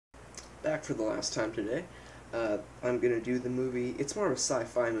back for the last time today. I'm going to do the movie. It's more of a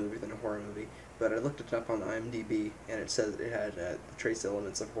sci-fi movie than a horror movie, but I looked it up on IMDb, and it says it had trace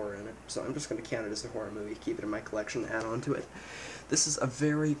elements of horror in it, so I'm just going to count it as a horror movie, keep it in my collection, add on to it. This is a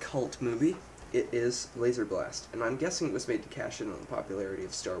very cult movie. It is Laserblast, and I'm guessing it was made to cash in on the popularity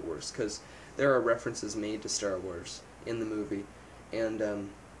of Star Wars, because there are references made to Star Wars in the movie, and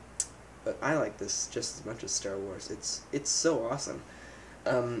but I like this just as much as Star Wars. It's so awesome.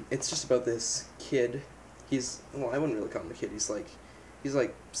 It's just about this kid. Well, I wouldn't really call him a kid. He's like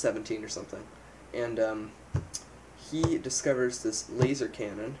 17 or something, and he discovers this laser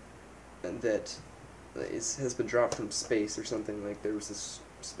cannon that has been dropped from space or something. Like, there was this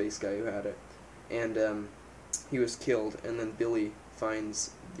space guy who had it, and he was killed. And then Billy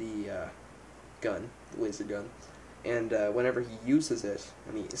finds the gun, the laser gun, and whenever he uses it,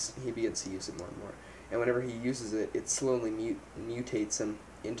 I mean, he begins to use it more and more. And whenever he uses it, it slowly mutates him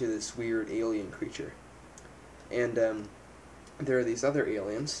into this weird alien creature. And there are these other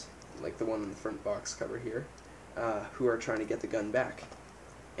aliens, like the one in the front box cover here, who are trying to get the gun back.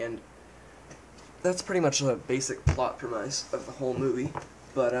 And that's pretty much the basic plot premise of the whole movie.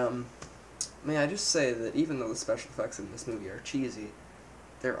 But may I just say that even though the special effects in this movie are cheesy,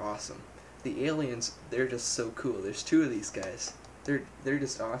 they're awesome. The aliens, they're just so cool. There's two of these guys. They're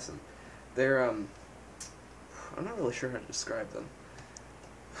just awesome. They're I'm not really sure how to describe them.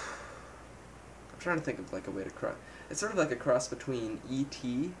 I'm trying to think of like a way to cross. It's sort of like a cross between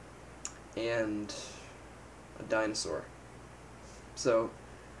E.T. and a dinosaur. So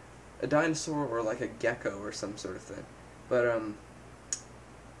a dinosaur or like a gecko or some sort of thing. But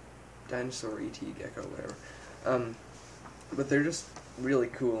dinosaur, E.T., gecko, whatever. But they're just really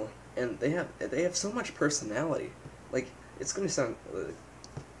cool, and they have so much personality. Like, it's gonna sound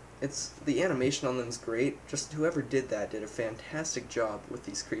the animation on them is great. Just whoever did that did a fantastic job with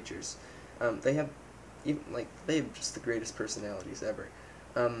these creatures. They have just the greatest personalities ever.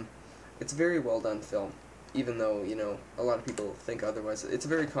 It's a very well done film, even though, you know, a lot of people think otherwise. It's a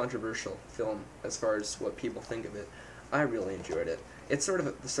very controversial film as far as what people think of it. I really enjoyed it. It's sort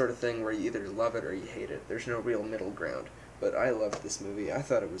of the sort of thing where you either love it or you hate it. There's no real middle ground. But I loved this movie. I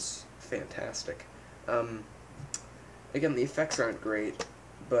thought it was fantastic. Again, the effects aren't great,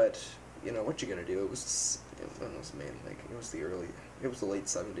 but you know what you gonna do? When was it made? Like, it was the late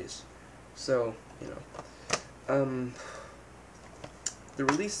 70s. So, you know, the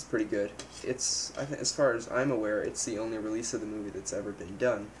release is pretty good. I think, as far as I'm aware, it's the only release of the movie that's ever been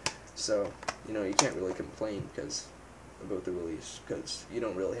done. So, you know, you can't really complain about the release, because you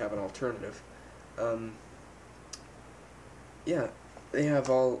don't really have an alternative. Yeah,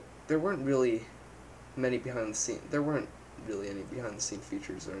 there weren't really any behind the scene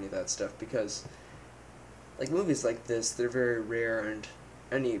features or any of that stuff, because like movies like this, they're very rare, and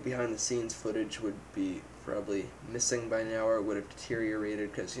any behind the scenes footage would be probably missing by now, or would have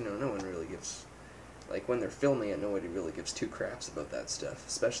deteriorated, because, you know, no one really gives, like, when they're filming it, nobody really gives two craps about that stuff,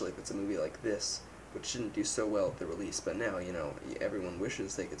 especially if it's a movie like this, which didn't do so well at the release. But now, you know, everyone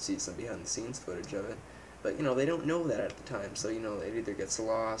wishes they could see some behind the scenes footage of it, but, you know, they don't know that at the time, so, you know, it either gets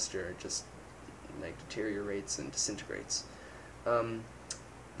lost or just, like, deteriorates and disintegrates.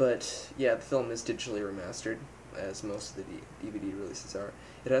 But yeah, the film is digitally remastered, as most of the DVD releases are.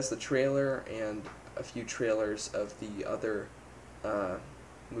 It has the trailer and a few trailers of the other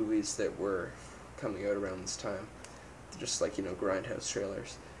movies that were coming out around this time, just like, you know, Grindhouse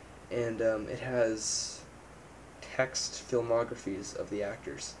trailers. And it has text filmographies of the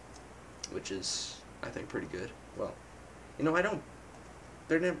actors, which is, I think, pretty good. Well, you know, I don't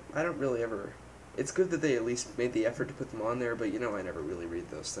really ever. It's good that they at least made the effort to put them on there, but, you know, I never really read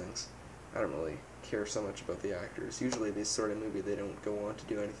those things. I don't really care so much about the actors. Usually this sort of movie, they don't go on to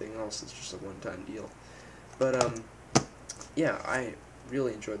do anything else. It's just a one-time deal. But, yeah, I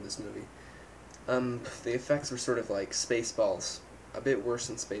really enjoyed this movie. The effects were sort of like Spaceballs, a bit worse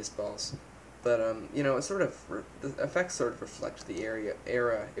than Spaceballs. But, you know, the effects sort of reflect the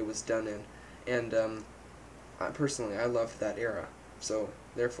era it was done in. And, personally, I loved that era. So,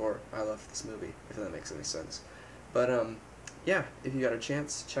 therefore, I love this movie, if that makes any sense. But, yeah, if you got a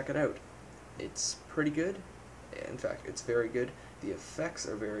chance, check it out. It's pretty good. In fact, it's very good. The effects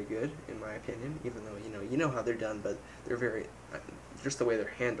are very good, in my opinion, even though, you know how they're done, but they're very, just the way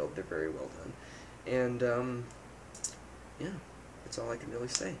they're handled, they're very well done. And, yeah, that's all I can really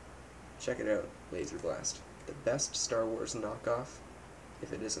say. Check it out, Laserblast. The best Star Wars knockoff,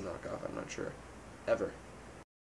 if it is a knockoff, I'm not sure, ever.